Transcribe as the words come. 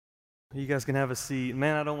You guys can have a seat.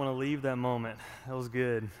 Man, I don't want to leave that moment. That was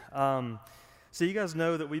good. So you guys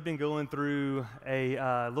know that we've been going through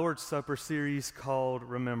a Lord's Supper series called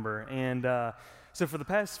Remember. And so for the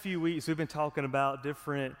past few weeks, we've been talking about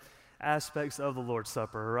different aspects of the Lord's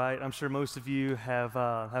Supper, right? I'm sure most of you have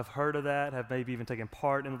heard of that, have maybe even taken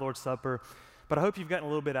part in the Lord's Supper. But I hope you've gotten a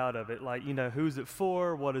little bit out of it, like, who's it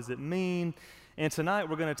for? What does it mean? And tonight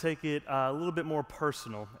we're going to take it a little bit more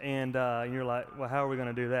personal. And you're like, well, how are we going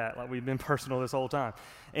to do that? Like, we've been personal this whole time.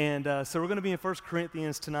 And so we're going to be in 1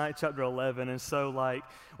 Corinthians tonight, chapter 11. And so,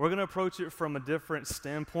 we're going to approach it from a different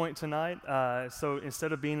standpoint tonight. So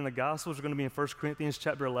instead of being in the Gospels, we're going to be in 1 Corinthians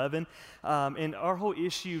chapter 11. And our whole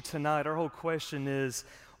issue tonight, our whole question is,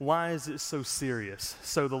 why is it so serious?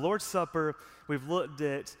 So the Lord's Supper, we've looked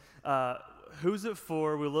at who's it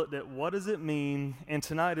for? We looked at what does it mean, and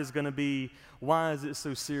tonight is going to be why is it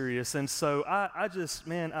so serious? And so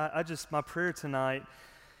my prayer tonight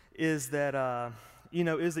is that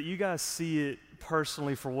is that you guys see it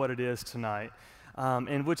personally for what it is tonight,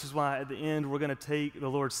 and which is why at the end we're going to take the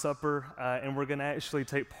Lord's Supper and we're going to actually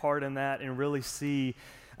take part in that and really see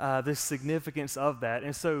the significance of that.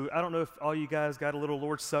 And so I don't know if all you guys got a little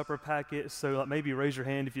Lord's Supper packet, so maybe raise your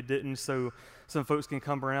hand if you didn't, so some folks can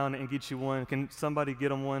come around and get you one. Can somebody get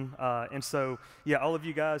them one? And so, yeah, all of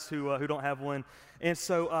you guys who don't have one. And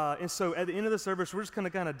so at the end of the service, we're just going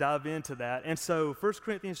to kind of dive into that. And so 1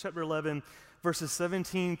 Corinthians chapter 11, verses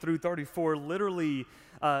 17 through 34 literally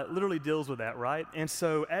deals with that, right? And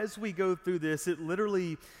so as we go through this, it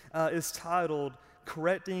literally is titled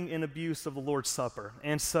Correcting an Abuse of the Lord's Supper.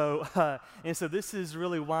 And so this is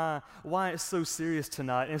really why it's so serious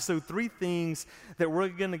tonight. And so three things that we're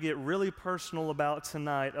going to get really personal about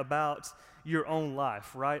tonight about your own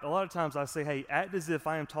life, right? A lot of times I say, hey, act as if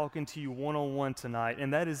I am talking to you one-on-one tonight,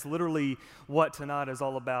 and that is literally what tonight is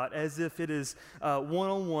all about, as if it is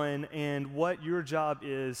one-on-one and what your job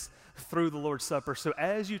is through the Lord's Supper. So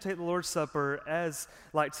as you take the Lord's Supper,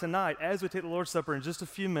 tonight, as we take the Lord's Supper in just a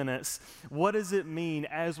few minutes, what does it mean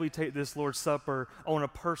as we take this Lord's Supper on a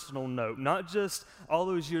personal note? Not just all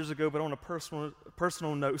those years ago, but on a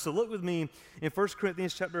personal note. So look with me in 1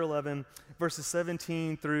 Corinthians chapter 11, verses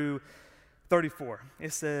 17 through 34.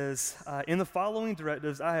 It says, in the following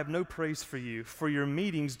directives, I have no praise for you, for your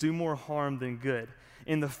meetings do more harm than good.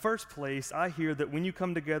 In the first place, I hear that when you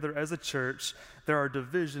come together as a church, there are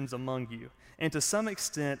divisions among you. And to some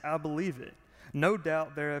extent, I believe it. No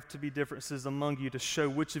doubt there have to be differences among you to show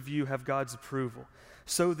which of you have God's approval.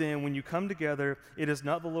 So then, when you come together, it is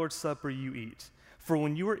not the Lord's Supper you eat. For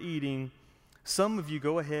when you are eating, some of you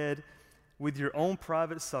go ahead with your own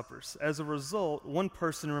private suppers. As a result, one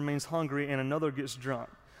person remains hungry and another gets drunk.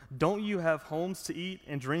 Don't you have homes to eat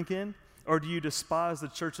and drink in? Or do you despise the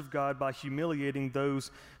church of God by humiliating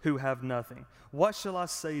those who have nothing? What shall I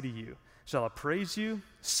say to you? Shall I praise you?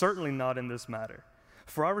 Certainly not in this matter.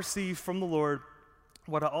 For I received from the Lord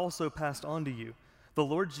what I also passed on to you. The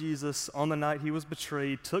Lord Jesus, on the night he was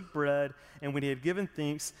betrayed, took bread, and when he had given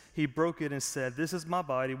thanks, he broke it and said, "This is my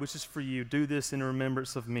body, which is for you. Do this in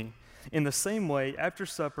remembrance of me." In the same way, after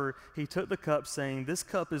supper, he took the cup, saying, "This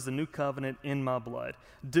cup is the new covenant in my blood.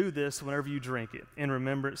 Do this whenever you drink it, in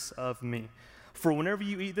remembrance of me. For whenever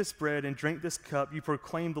you eat this bread and drink this cup, you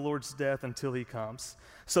proclaim the Lord's death until he comes.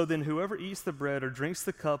 So then whoever eats the bread or drinks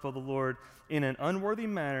the cup of the Lord in an unworthy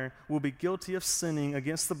manner will be guilty of sinning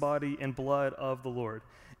against the body and blood of the Lord.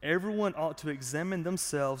 Everyone ought to examine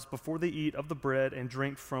themselves before they eat of the bread and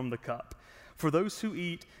drink from the cup. For those who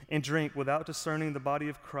eat and drink without discerning the body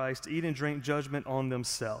of Christ eat and drink judgment on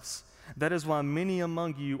themselves. That is why many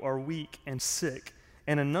among you are weak and sick,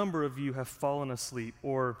 and a number of you have fallen asleep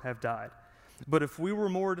or have died. But if we were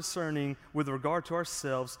more discerning with regard to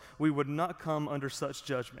ourselves, we would not come under such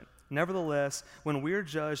judgment. Nevertheless, when we are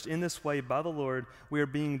judged in this way by the Lord, we are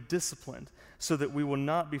being disciplined, so that we will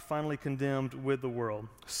not be finally condemned with the world.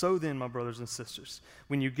 So then, my brothers and sisters,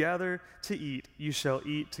 when you gather to eat, you shall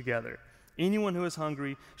eat together. Anyone who is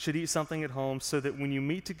hungry should eat something at home, so that when you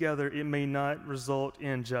meet together, it may not result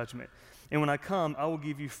in judgment. And when I come, I will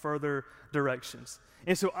give you further directions.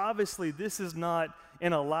 And so obviously, this is not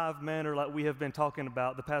in a live manner like we have been talking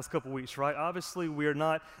about the past couple weeks, right? Obviously, we are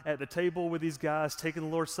not at the table with these guys taking the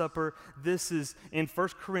Lord's Supper. This is in 1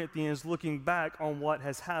 Corinthians looking back on what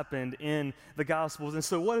has happened in the Gospels. And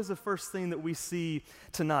so what is the first thing that we see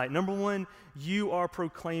tonight? Number one, you are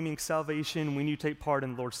proclaiming salvation when you take part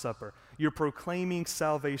in the Lord's Supper. You're proclaiming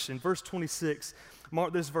salvation. Verse 26,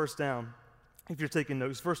 mark this verse down. if you're taking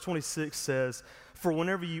notes. Verse 26 says, "For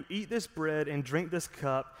whenever you eat this bread and drink this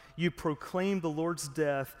cup, you proclaim the Lord's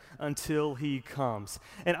death until he comes."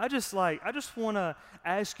 And I just want to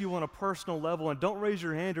ask you on a personal level, and don't raise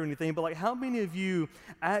your hand or anything, but like, how many of you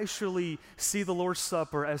actually see the Lord's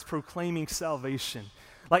Supper as proclaiming salvation?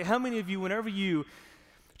 Like, how many of you, whenever you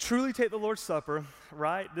truly take the Lord's Supper,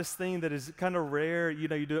 right, this thing that is kind of rare, you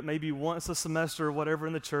do it maybe once a semester or whatever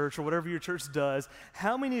in the church or whatever your church does,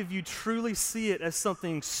 how many of you truly see it as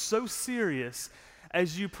something so serious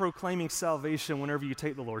as you proclaiming salvation whenever you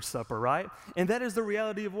take the Lord's Supper, right? And that is the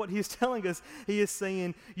reality of what he's telling us. He is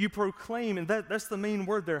saying you proclaim, and that's the main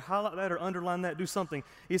word there. Highlight that or underline that, do something.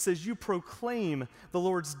 He says you proclaim the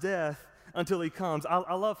Lord's death until he comes.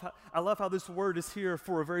 I love how this word is here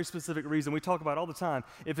for a very specific reason. We talk about it all the time.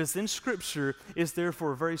 If it's in Scripture, it's there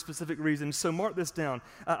for a very specific reason. So mark this down.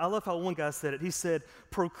 I love how one guy said it. He said,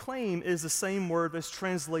 proclaim is the same word that's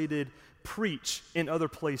translated preach in other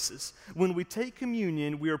places. When we take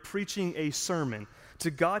communion, we are preaching a sermon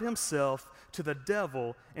to God himself, to the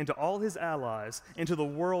devil, and to all his allies, and to the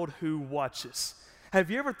world who watches. Have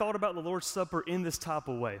you ever thought about the Lord's Supper in this type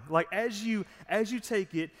of way? Like as you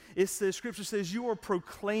take it, Scripture says you are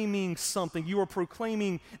proclaiming something. You are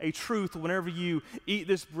proclaiming a truth whenever you eat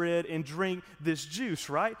this bread and drink this juice,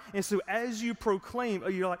 right? And so as you proclaim,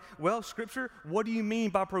 you're like, well, Scripture, what do you mean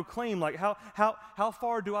by proclaim? Like how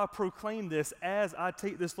far do I proclaim this as I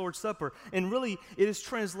take this Lord's Supper? And really, it is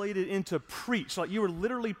translated into preach. Like you are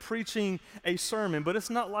literally preaching a sermon, but it's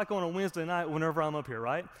not like on a Wednesday night whenever I'm up here,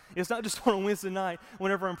 right? It's not just on a Wednesday night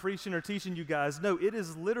whenever I'm preaching or teaching you guys. No, it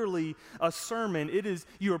is literally a sermon.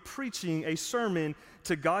 You are preaching a sermon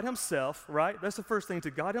to God himself, right? That's the first thing,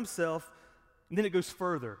 to God himself. And then it goes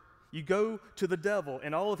further. You go to the devil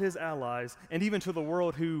and all of his allies, and even to the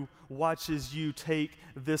world who watches you take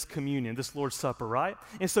this communion, this Lord's Supper, right?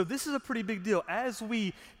 And so this is a pretty big deal. As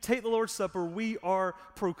we take the Lord's Supper, we are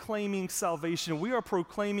proclaiming salvation. We are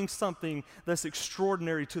proclaiming something that's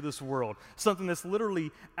extraordinary to this world, something that's literally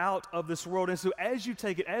out of this world. And so as you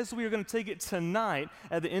take it, as we are going to take it tonight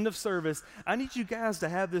at the end of service, I need you guys to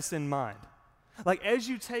have this in mind. Like as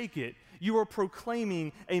you take it, you are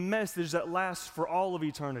proclaiming a message that lasts for all of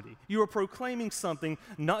eternity. You are proclaiming something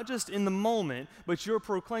not just in the moment, but you're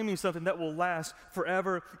proclaiming something that will last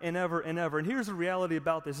forever and ever and ever. And here's the reality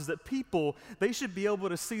about this, is that people, they should be able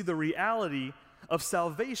to see the reality of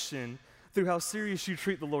salvation through how serious you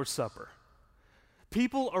treat the Lord's Supper.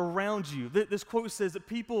 People around you, this quote says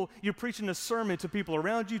that you're preaching a sermon to people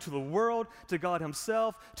around you, to the world, to God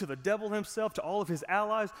himself, to the devil himself, to all of his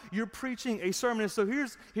allies. You're preaching a sermon. And so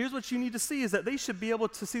here's what you need to see, is that they should be able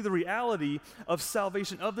to see the reality of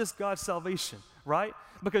salvation, of this God's salvation, right?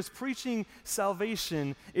 Because preaching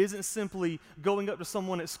salvation isn't simply going up to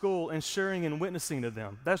someone at school and sharing and witnessing to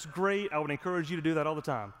them. That's great. I would encourage you to do that all the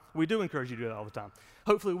time. We do encourage you to do that all the time.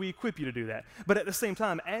 Hopefully we equip you to do that. But at the same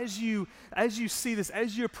time, as you see this,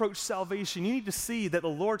 as you approach salvation, you need to see that the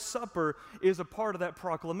Lord's Supper is a part of that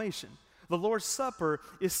proclamation. The Lord's Supper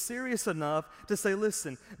is serious enough to say,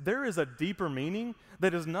 listen, there is a deeper meaning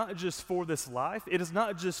that is not just for this life. It is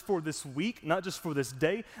not just for this week, not just for this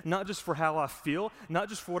day, not just for how I feel, not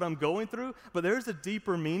just for what I'm going through, but there is a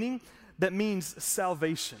deeper meaning that means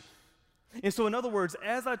salvation. And so in other words,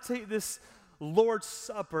 as I take this Lord's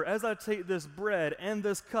Supper, as I take this bread and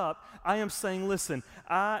this cup, I am saying, listen,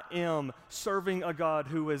 I am serving a God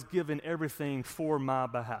who has given everything for my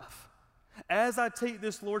behalf. As I take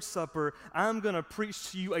this Lord's Supper, I'm going to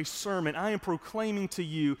preach to you a sermon. I am proclaiming to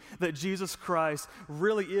you that Jesus Christ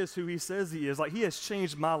really is who he says he is. Like, he has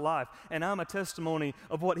changed my life, and I'm a testimony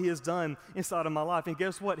of what he has done inside of my life. And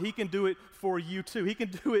guess what? He can do it for you too. He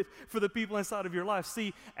can do it for the people inside of your life.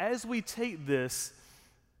 See, as we take this,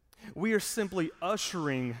 we are simply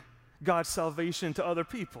ushering God's salvation to other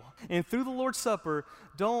people. And through the Lord's Supper,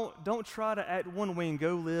 don't try to act one way and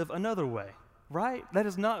go live another way, right? That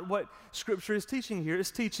is not what Scripture is teaching here.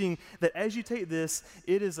 It's teaching that as you take this,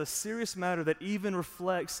 it is a serious matter that even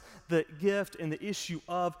reflects the gift and the issue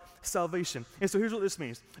of salvation. And so here's what this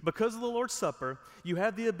means. Because of the Lord's Supper, you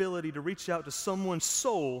have the ability to reach out to someone's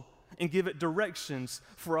soul and give it directions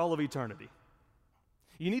for all of eternity.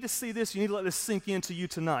 You need to see this. You need to let this sink into you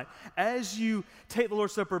tonight. As you take the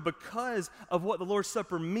Lord's Supper, because of what the Lord's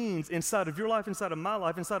Supper means inside of your life, inside of my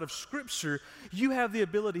life, inside of Scripture, you have the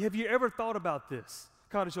ability. Have you ever thought about this?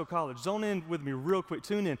 Cottage Hill College, zone in with me real quick.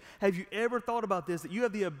 Tune in. Have you ever thought about this, that you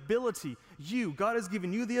have the ability, God has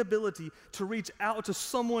given you the ability to reach out to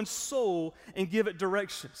someone's soul and give it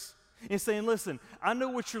directions? And saying, listen, I know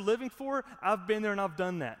what you're living for. I've been there and I've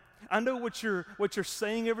done that. I know what you're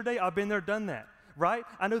saying every day. I've been there, done that. right?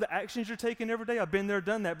 I know the actions you're taking every day. I've been there,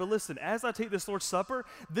 done that. But listen, as I take this Lord's Supper,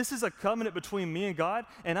 this is a covenant between me and God,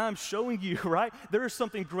 and I'm showing you, right, there is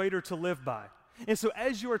something greater to live by. And so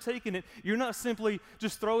as you are taking it, you're not simply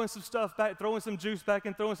just throwing some stuff back, throwing some juice back,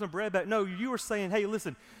 and throwing some bread back. No, you are saying, hey,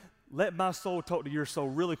 listen, let my soul talk to your soul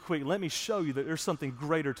really quick. Let me show you that there's something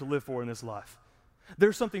greater to live for in this life.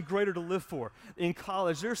 There's something greater to live for in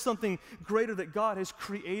college. There's something greater that God has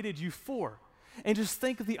created you for. And just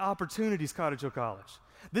think of the opportunities, Cottage Hill College.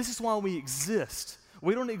 This is why we exist.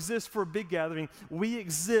 We don't exist for a big gathering. We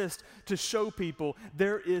exist to show people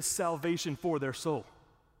there is salvation for their soul.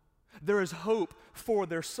 There is hope for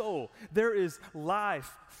their soul. There is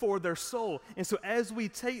life for their soul. And so as we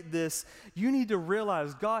take this, you need to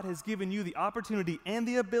realize God has given you the opportunity and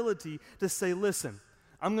the ability to say, listen,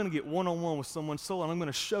 I'm going to get one-on-one with someone's soul, and I'm going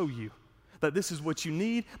to show you that this is what you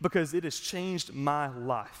need because it has changed my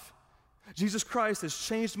life. Jesus Christ has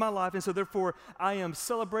changed my life, and so therefore I am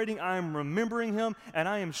celebrating, I am remembering him, and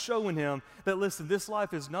I am showing him that, listen, this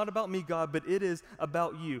life is not about me, God, but it is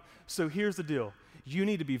about you. So here's the deal. You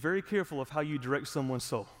need to be very careful of how you direct someone's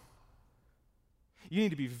soul. You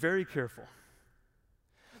need to be very careful.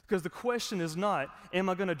 Because the question is not, am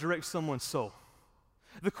I going to direct someone's soul?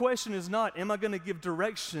 The question is not, am I going to give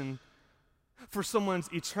direction for someone's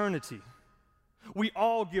eternity? We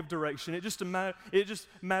all give direction. It just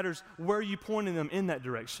matters where are you pointing them in that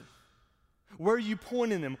direction. Where are you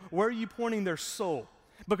pointing them? Where are you pointing their soul?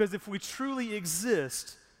 Because if we truly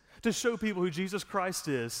exist to show people who Jesus Christ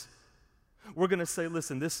is, we're going to say,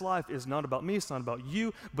 listen, this life is not about me, it's not about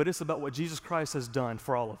you, but it's about what Jesus Christ has done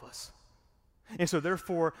for all of us. And so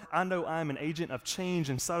therefore, I know I'm an agent of change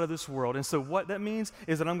inside of this world. And so what that means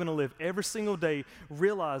is that I'm going to live every single day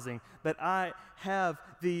realizing that I have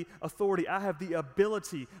the authority, I have the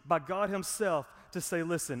ability by God himself to say,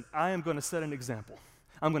 listen, I am going to set an example.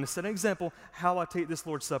 I'm going to set an example how I take this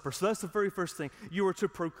Lord's Supper. So that's the very first thing. You are to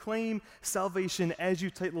proclaim salvation as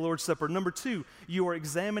you take the Lord's Supper. Number two, you are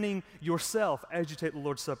examining yourself as you take the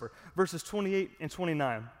Lord's Supper. Verses 28 and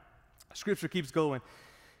 29. Scripture keeps going.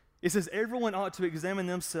 It says, everyone ought to examine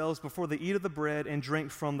themselves before they eat of the bread and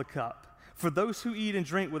drink from the cup. For those who eat and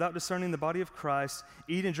drink without discerning the body of Christ,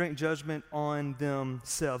 eat and drink judgment on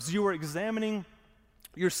themselves. You are examining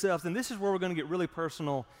yourselves, and this is where we're going to get really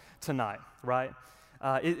personal tonight, right?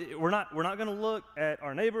 We're not going to look at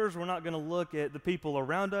our neighbors. We're not going to look at the people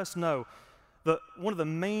around us. No. One of the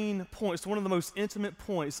main points, one of the most intimate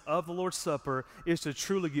points of the Lord's Supper is to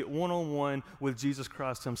truly get one-on-one with Jesus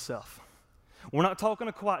Christ himself. We're not talking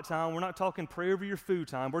a quiet time. We're not talking pray over your food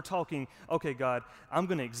time. We're talking, okay, God, I'm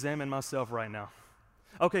going to examine myself right now.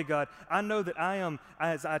 Okay, God, I know that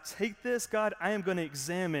as I take this, God, I am going to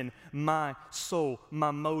examine my soul,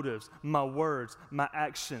 my motives, my words, my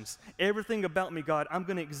actions. Everything about me, God, I'm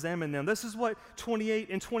going to examine them. This is what 28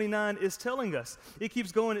 and 29 is telling us. It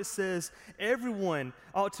keeps going. It says, everyone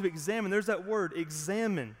ought to examine. There's that word,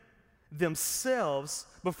 examine themselves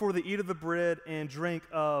before they eat of the bread and drink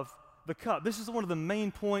of the cup. This is one of the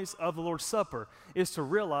main points of the Lord's Supper, is to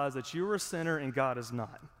realize that you're a sinner and God is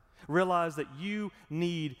not. Realize that you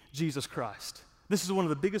need Jesus Christ. This is one of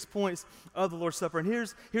the biggest points of the Lord's Supper. And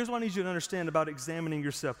here's what I need you to understand about examining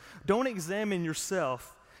yourself. Don't examine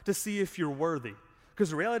yourself to see if you're worthy, because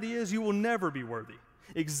the reality is you will never be worthy.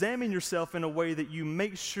 Examine yourself in a way that you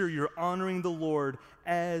make sure you're honoring the Lord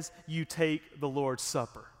as you take the Lord's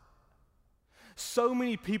Supper. So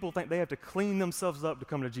many people think they have to clean themselves up to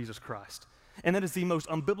come to Jesus Christ. And that is the most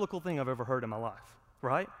unbiblical thing I've ever heard in my life,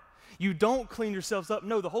 right? You don't clean yourselves up.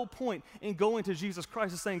 No, the whole point in going to Jesus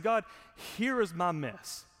Christ is saying, God, here is my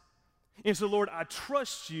mess. And so, Lord, I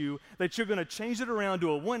trust you that you're going to change it around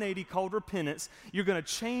to a 180 called repentance. You're going to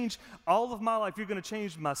change all of my life. You're going to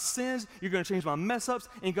change my sins. You're going to change my mess ups.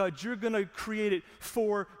 And God, you're going to create it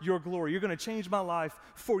for your glory. You're going to change my life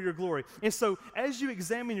for your glory. And so as you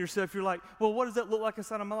examine yourself, you're like, well, what does that look like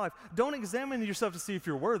inside of my life? Don't examine yourself to see if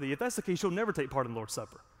you're worthy. If that's the case, you'll never take part in the Lord's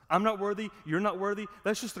Supper. I'm not worthy. You're not worthy.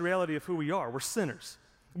 That's just the reality of who we are. We're sinners.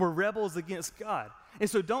 We're rebels against God. And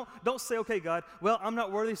so don't say, okay, God, well, I'm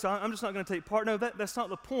not worthy, so I'm just not going to take part. No, that's not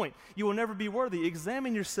the point. You will never be worthy.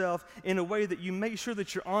 Examine yourself in a way that you make sure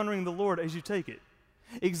that you're honoring the Lord as you take it.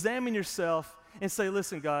 Examine yourself and say,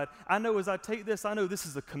 listen, God, I know as I take this, I know this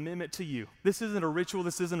is a commitment to you. This isn't a ritual.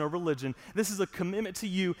 This isn't a religion. This is a commitment to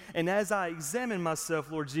you. And as I examine myself,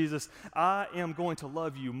 Lord Jesus, I am going to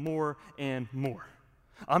love you more and more.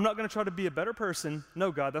 I'm not going to try to be a better person.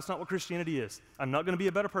 No, God, that's not what Christianity is. I'm not going to be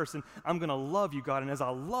a better person. I'm going to love you, God, and as I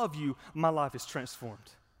love you, my life is transformed.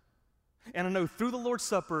 And I know through the Lord's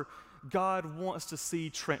Supper, God wants to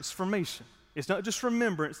see transformation. It's not just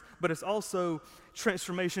remembrance, but it's also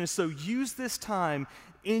transformation. And so use this time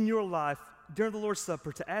in your life during the Lord's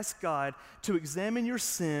Supper to ask God to examine your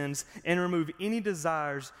sins and remove any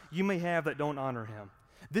desires you may have that don't honor him.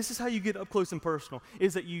 This is how you get up close and personal,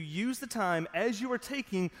 is that you use the time as you are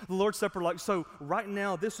taking the Lord's Supper. Like so right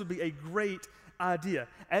now, this would be a great idea.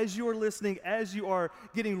 As you are listening, as you are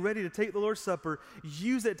getting ready to take the Lord's Supper,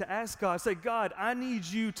 use it to ask God, say, God, I need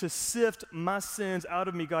you to sift my sins out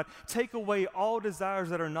of me, God. Take away all desires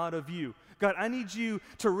that are not of you. God, I need you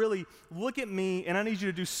to really look at me, and I need you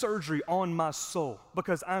to do surgery on my soul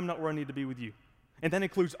because I'm not where I need to be with you. And that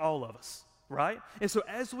includes all of us, right? And so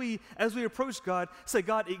as we approach God, say,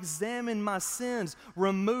 God, examine my sins.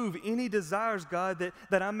 Remove any desires, God,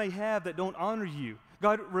 that I may have that don't honor you.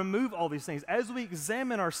 God, remove all these things. As we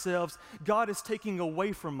examine ourselves, God is taking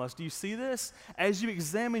away from us. Do you see this? As you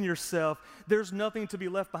examine yourself, there's nothing to be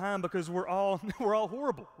left behind because we're all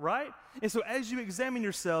horrible, right? And so as you examine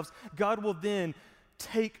yourselves, God will then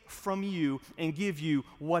take from you and give you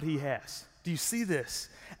what he has. Do you see this?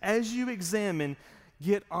 As you examine,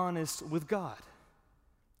 get honest with God.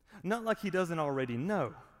 Not like he doesn't already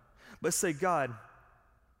know, but say, God,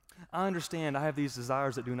 I understand I have these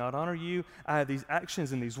desires that do not honor you. I have these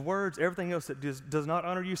actions and these words, everything else that does not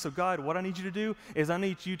honor you. So God, what I need you to do is I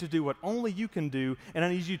need you to do what only you can do, and I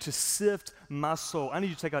need you to sift my soul. I need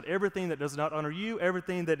you to take out everything that does not honor you,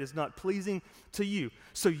 everything that is not pleasing to you.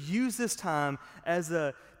 So use this time as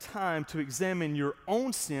a time to examine your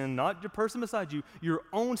own sin, not your person beside you, your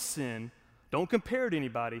own sin. Don't compare it to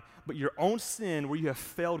anybody, but your own sin where you have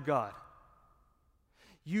failed God.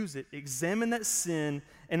 Use it, examine that sin,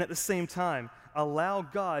 and at the same time, allow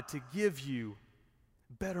God to give you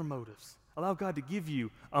better motives. Allow God to give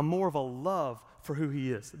you more of a love for who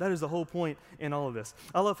he is. That is the whole point in all of this.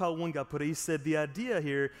 I love how one guy put it. He said, the idea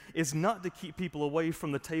here is not to keep people away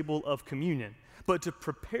from the table of communion, but to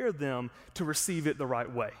prepare them to receive it the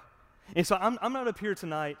right way. And so I'm not up here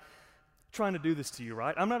tonight trying to do this to you,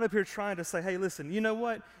 right? I'm not up here trying to say, hey, listen, you know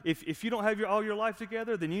what? If you don't have all your life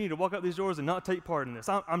together, then you need to walk out these doors and not take part in this.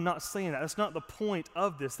 I'm not saying that. That's not the point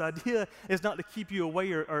of this. The idea is not to keep you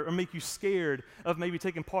away or make you scared of maybe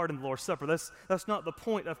taking part in the Lord's Supper. That's not the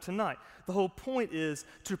point of tonight. The whole point is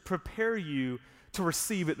to prepare you to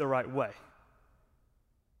receive it the right way.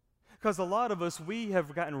 Because a lot of us, we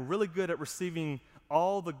have gotten really good at receiving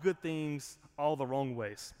all the good things all the wrong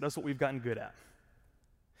ways. That's what we've gotten good at.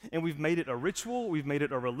 And we've made it a ritual, we've made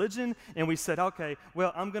it a religion, and we said, okay,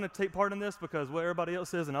 well, I'm going to take part in this because what everybody else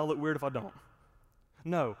says, and I'll look weird if I don't.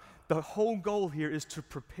 No, the whole goal here is to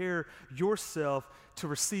prepare yourself to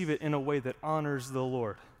receive it in a way that honors the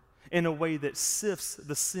Lord, in a way that sifts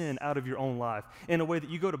the sin out of your own life, in a way that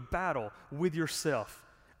you go to battle with yourself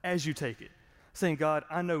as you take it, saying, God,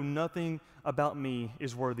 I know nothing about me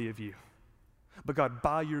is worthy of you. But God,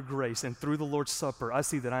 by your grace and through the Lord's Supper, I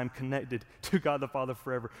see that I am connected to God the Father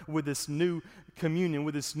forever with this new communion,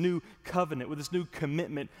 with this new covenant, with this new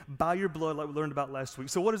commitment by your blood like we learned about last week.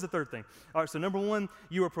 So what is the third thing? All right, so number one,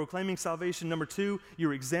 you are proclaiming salvation. Number two,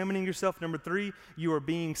 you're examining yourself. Number three, you are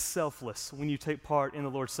being selfless when you take part in the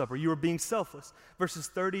Lord's Supper. You are being selfless. Verses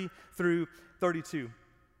 30 through 32.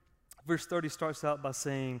 Verse 30 starts out by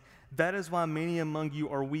saying, that is why many among you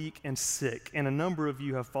are weak and sick, and a number of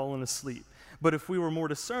you have fallen asleep. But if we were more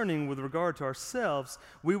discerning with regard to ourselves,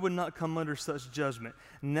 we would not come under such judgment.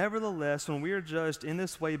 Nevertheless, when we are judged in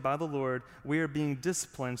this way by the Lord, we are being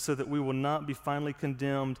disciplined so that we will not be finally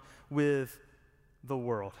condemned with the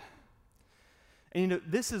world. And you know,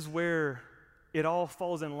 this is where it all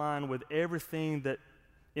falls in line with everything that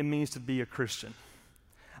it means to be a Christian.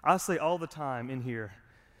 I say all the time in here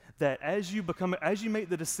that as you make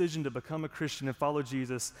the decision to become a Christian and follow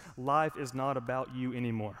Jesus, life is not about you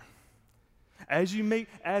anymore. As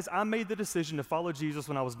I made the decision to follow Jesus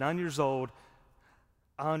when I was 9 years old,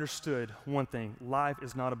 I understood one thing: life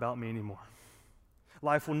is not about me anymore.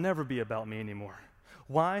 Life will never be about me anymore.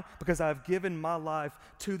 Why? Because I've given my life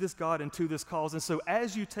to this God and to this cause. And so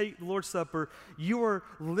as you take the Lord's Supper, you are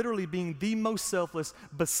literally being the most selfless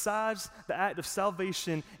besides the act of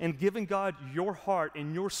salvation and giving God your heart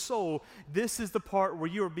and your soul. This is the part where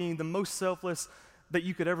you are being the most selfless that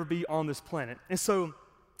you could ever be on this planet. And so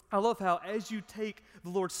I love how as you take the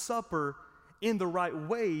Lord's Supper in the right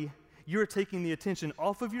way, you're taking the attention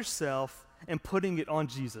off of yourself and putting it on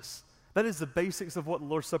Jesus. That is the basics of what the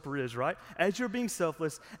Lord's Supper is, right? As you're being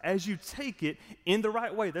selfless, as you take it in the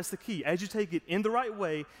right way, that's the key. As you take it in the right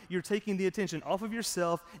way, you're taking the attention off of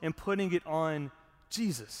yourself and putting it on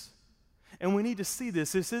Jesus. And we need to see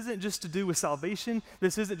this. This isn't just to do with salvation.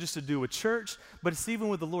 This isn't just to do with church, but it's even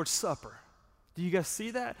with the Lord's Supper. Do you guys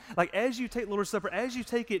see that? Like, as you take the Lord's Supper, as you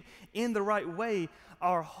take it in the right way,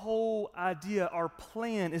 our whole idea, our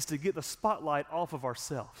plan is to get the spotlight off of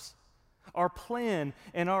ourselves. Our plan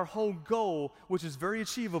and our whole goal, which is very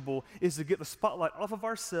achievable, is to get the spotlight off of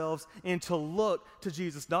ourselves and to look to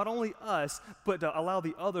Jesus. Not only us, but to allow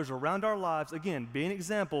the others around our lives, again, be an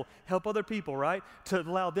example, help other people, right? To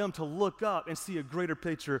allow them to look up and see a greater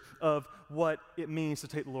picture of what it means to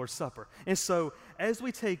take the Lord's Supper. And so, as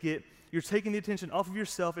we take it, you're taking the attention off of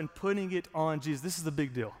yourself and putting it on Jesus. This is the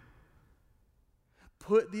big deal.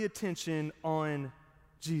 Put the attention on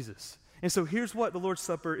Jesus. And so here's what the Lord's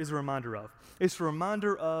Supper is a reminder of. It's a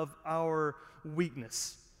reminder of our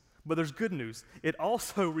weakness. But there's good news. It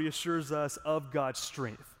also reassures us of God's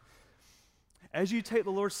strength. As you take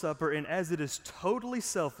the Lord's Supper, and as it is totally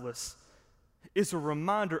selfless, it's a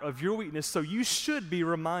reminder of your weakness, so you should be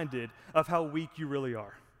reminded of how weak you really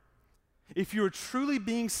are. If you're truly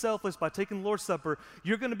being selfless by taking the Lord's Supper,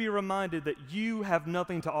 you're going to be reminded that you have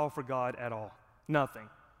nothing to offer God at all. Nothing.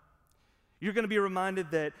 You're going to be reminded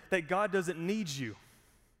that God doesn't need you,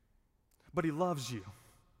 but He loves you.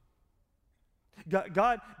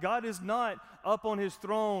 God is not up on His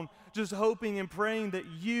throne just hoping and praying that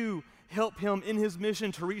you help Him in His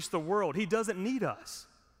mission to reach the world. He doesn't need us,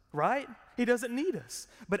 right? He doesn't need us.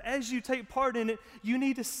 But as you take part in it, you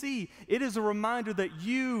need to see it is a reminder that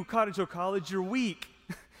you, Cottage Hill College, you're weak.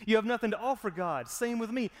 You have nothing to offer God. Same with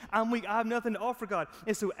me. I'm weak. I have nothing to offer God.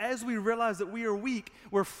 And so as we realize that we are weak,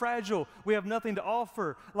 we're fragile, we have nothing to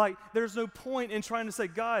offer. Like, there's no point in trying to say,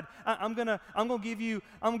 God, I'm gonna give you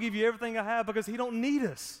everything I have, because He don't need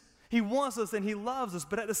us. He wants us and He loves us.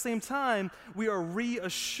 But at the same time, we are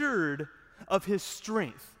reassured of His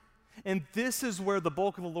strength. And this is where the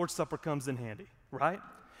bulk of the Lord's Supper comes in handy, right?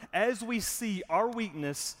 As we see our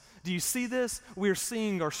weakness, do you see this? We're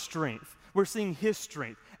seeing our strength. We're seeing His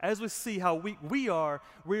strength. As we see how weak we are,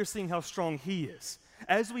 we're seeing how strong He is.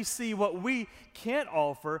 As we see what we can't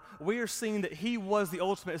offer, we are seeing that He was the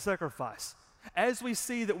ultimate sacrifice. As we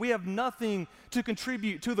see that we have nothing to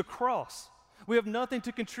contribute to the cross, we have nothing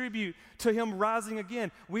to contribute to Him rising again,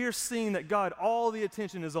 we are seeing that, God, all the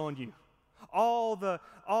attention is on You.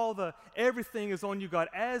 Everything is on You, God.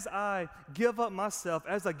 As I give up myself,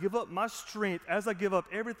 as I give up my strength, as I give up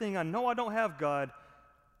everything I know I don't have, God,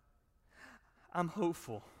 I'm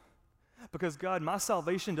hopeful, because, God, my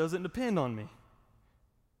salvation doesn't depend on me.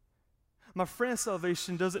 My friend's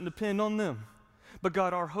salvation doesn't depend on them. But,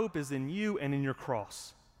 God, our hope is in You and in Your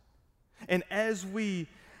cross. And as we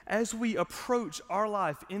approach our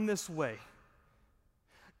life in this way,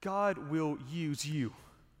 God will use you.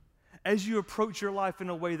 As you approach your life in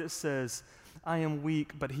a way that says, I am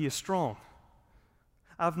weak, but He is strong.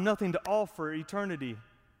 I have nothing to offer eternity,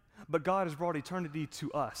 but God has brought eternity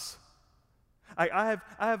to us. I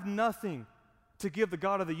have nothing to give the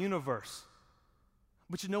God of the universe.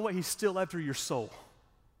 But you know what? He's still after your soul.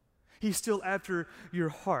 He's still after your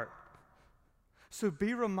heart. So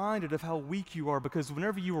be reminded of how weak you are, because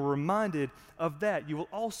whenever you are reminded of that, you will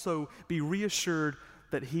also be reassured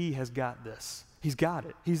that He has got this. He's got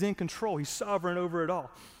it. He's in control. He's sovereign over it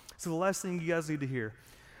all. So the last thing you guys need to hear,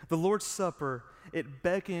 the Lord's Supper, it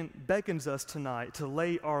beckons us tonight to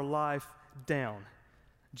lay our life down,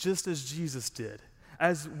 just as Jesus did.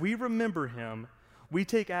 As we remember Him, we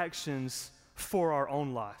take actions for our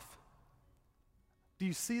own life. Do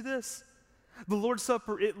you see this? The Lord's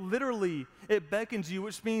Supper, it beckons you,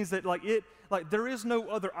 which means that there is no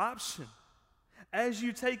other option. As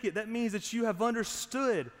you take it, that means that you have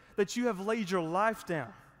understood that you have laid your life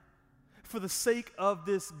down for the sake of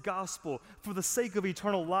this gospel, for the sake of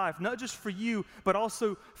eternal life, not just for you, but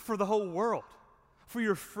also for the whole world. For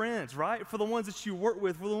your friends, right? For the ones that you work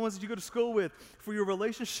with, for the ones that you go to school with, for your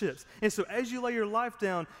relationships. And so as you lay your life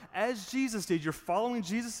down, as Jesus did, you're following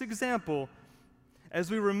Jesus' example. As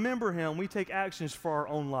we remember Him, we take actions for our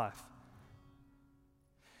own life.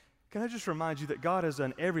 Can I just remind you that God has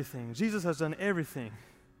done everything, Jesus has done everything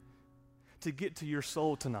to get to your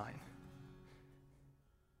soul tonight.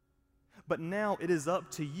 But now it is up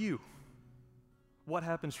to you. What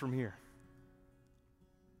happens from here?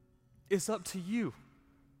 It's up to you.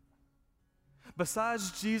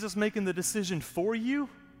 Besides Jesus making the decision for you,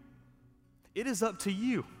 it is up to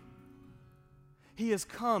you. He has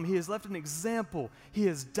come. He has left an example. He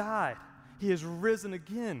has died. He has risen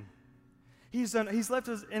again. He's left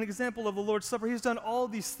us an example of the Lord's Supper. He's done all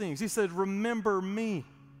these things. He said, remember me.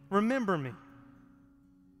 Remember me.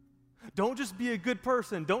 Don't just be a good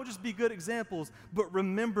person. Don't just be good examples, but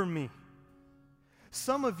remember me.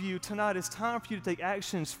 Some of you tonight, it's time for you to take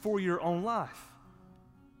actions for your own life.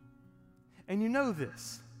 And you know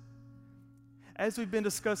this. as we've been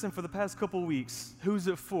discussing for the past couple weeks, who's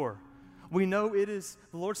it for? We know it is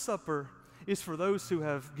the Lord's Supper is for those who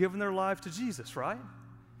have given their life to Jesus, right?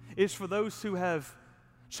 It's for those who have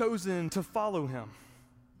chosen to follow him.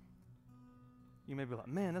 You may be like,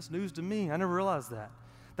 man, that's news to me. I never realized that.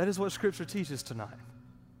 That is what Scripture teaches tonight.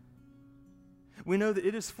 We know that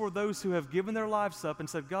it is for those who have given their lives up and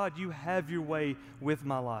said, God, you have your way with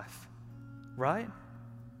my life, right?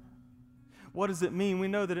 What does it mean? We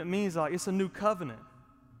know that it means like it's a new covenant.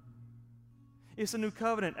 It's a new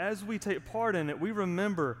covenant. As we take part in it, we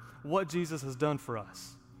remember what Jesus has done for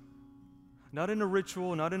us. Not in a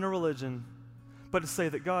ritual, not in a religion, but to say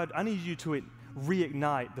that, God, I need you to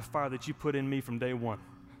reignite the fire that you put in me from day one.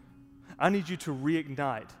 I need you to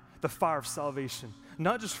reignite the fire of salvation,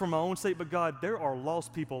 not just for my own sake, but God, there are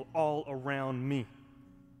lost people all around me.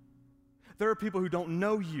 There are people who don't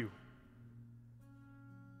know you.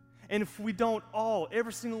 And if we don't all,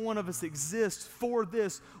 every single one of us exist for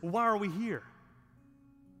this, why are we here?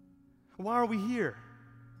 Why are we here?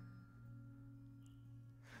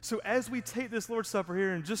 So as we take this Lord's Supper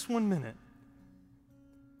here in just 1 minute,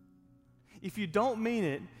 if you don't mean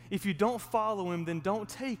it, if you don't follow him, then don't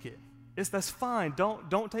take it. That's fine.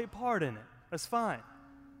 Don't take part in it. That's fine.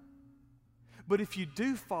 But if you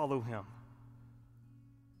do follow him,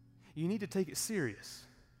 you need to take it serious.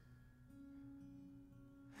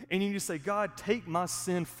 And you need to say, God, take my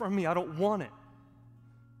sin from me. I don't want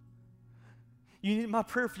it. My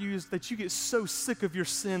prayer for you is that you get so sick of your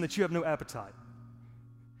sin that you have no appetite.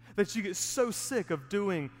 That you get so sick of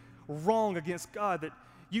doing wrong against God that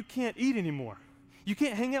you can't eat anymore. You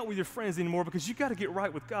can't hang out with your friends anymore because you got to get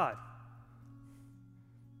right with God.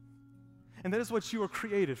 And that is what you were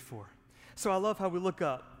created for. So I love how we look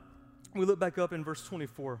back up in verse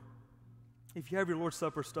 24. If you have your Lord's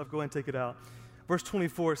Supper stuff, go ahead and take it out. Verse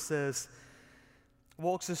 24 says,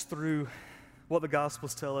 walks us through what the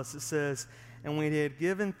Gospels tell us. It says, and when he had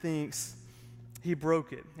given thanks, he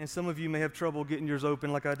broke it. And some of you may have trouble getting yours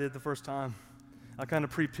open like I did the first time. I kind of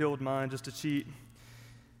pre-peeled mine just to cheat.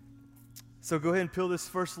 So go ahead and peel this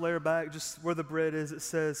first layer back, just where the bread is. It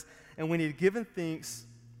says, and when he had given thanks,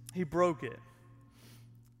 he broke it.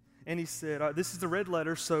 And he said, all right, this is the red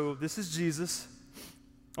letter, so this is Jesus.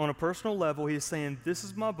 On a personal level, he is saying, this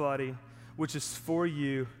is my body, which is for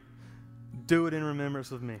you. Do it in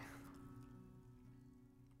remembrance of me.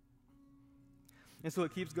 And so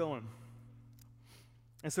it keeps going.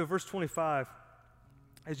 And so verse 25,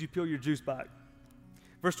 as you peel your juice back,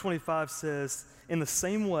 verse 25 says, in the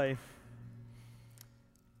same way,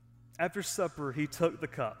 after supper, he took the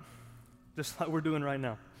cup, just like we're doing right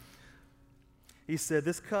now. He said,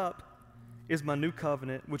 this cup is my new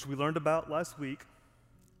covenant, which we learned about last week.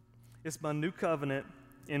 It's my new covenant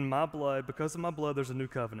in my blood. Because of my blood, there's a new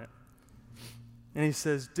covenant. And he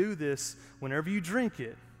says, do this whenever you drink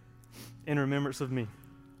it in remembrance of me.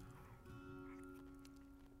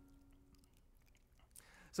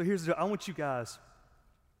 So here's the deal. I want you guys,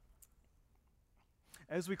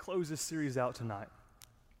 as we close this series out tonight,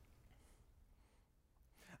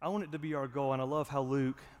 I want it to be our goal, and I love how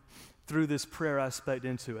Luke threw this prayer aspect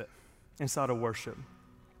into it, inside of worship.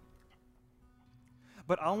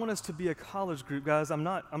 But I want us to be a college group, guys. I'm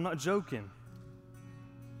not joking.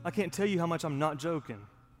 I can't tell you how much I'm not joking.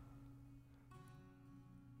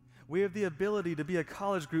 We have the ability to be a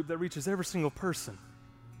college group that reaches every single person.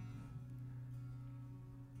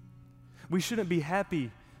 We shouldn't be happy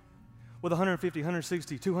with 150,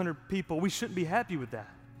 160, 200 people. We shouldn't be happy with that.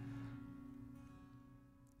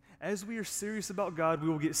 As we are serious about God, we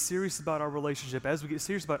will get serious about our relationship. As we get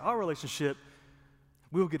serious about our relationship,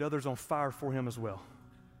 we will get others on fire for him as well.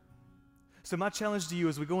 So my challenge to you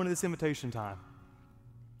as we go into this invitation time,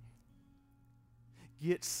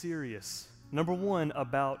 get serious. Number one,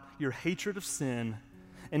 about your hatred of sin,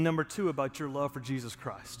 and number two, about your love for Jesus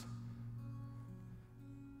Christ.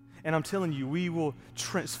 And I'm telling you, we will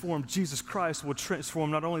transform. Jesus Christ will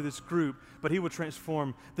transform not only this group, but he will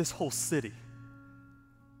transform this whole city.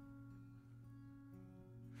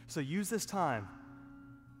 So use this time.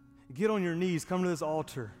 Get on your knees, come to this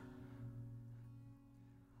altar.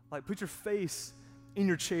 Like, put your face in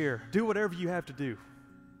your chair. Do whatever you have to do.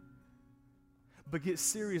 But get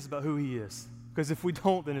serious about who he is. Because if we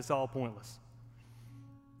don't, then it's all pointless.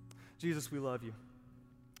 Jesus, we love you.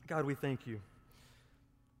 God, we thank you.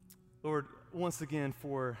 Lord, once again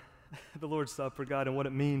for the Lord's Supper, God, and what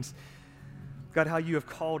it means. God, how you have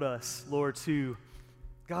called us, Lord, to,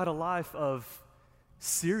 God, a life of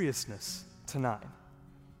seriousness tonight.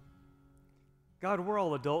 God, we're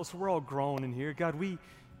all adults. We're all grown in here. God,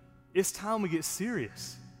 it's time we get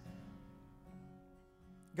serious.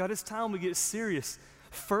 God, it's time we get serious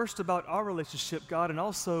first about our relationship, God, and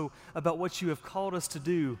also about what you have called us to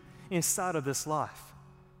do inside of this life.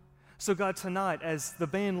 So, God, tonight, as the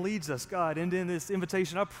band leads us, God, and in this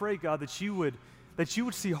invitation, I pray, God, that you would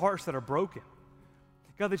see hearts that are broken.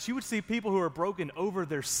 God, that you would see people who are broken over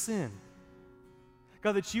their sin.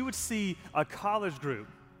 God, that you would see a college group,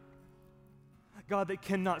 God, that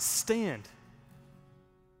cannot stand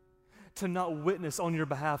to not witness on your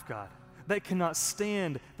behalf, God, that cannot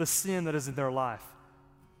stand the sin that is in their life.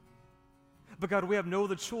 But God, we have no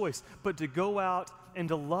other choice but to go out and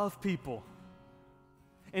to love people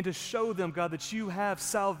and to show them, God, that you have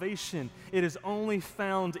salvation. It is only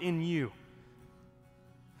found in you.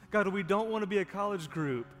 God, we don't want to be a college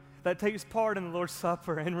group that takes part in the Lord's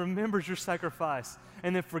Supper and remembers your sacrifice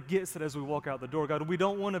and then forgets it as we walk out the door. God, we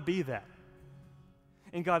don't want to be that.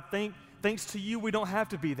 And God, thanks to you, we don't have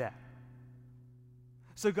to be that.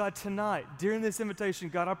 So God, tonight, during this invitation,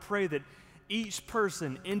 God, I pray that each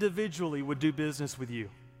person individually would do business with you.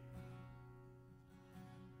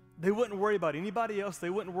 They wouldn't worry about anybody else. They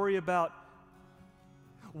wouldn't worry about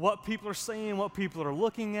what people are saying, what people are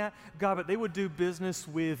looking at. God, but they would do business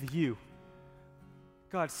with you.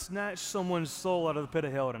 God, snatch someone's soul out of the pit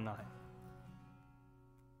of hell tonight.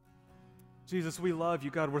 Jesus, we love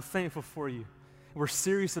you. God, we're thankful for you. We're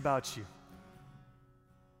serious about you.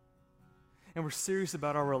 And we're serious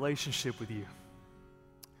about our relationship with you.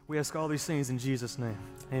 We ask all these things in Jesus' name.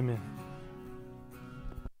 Amen.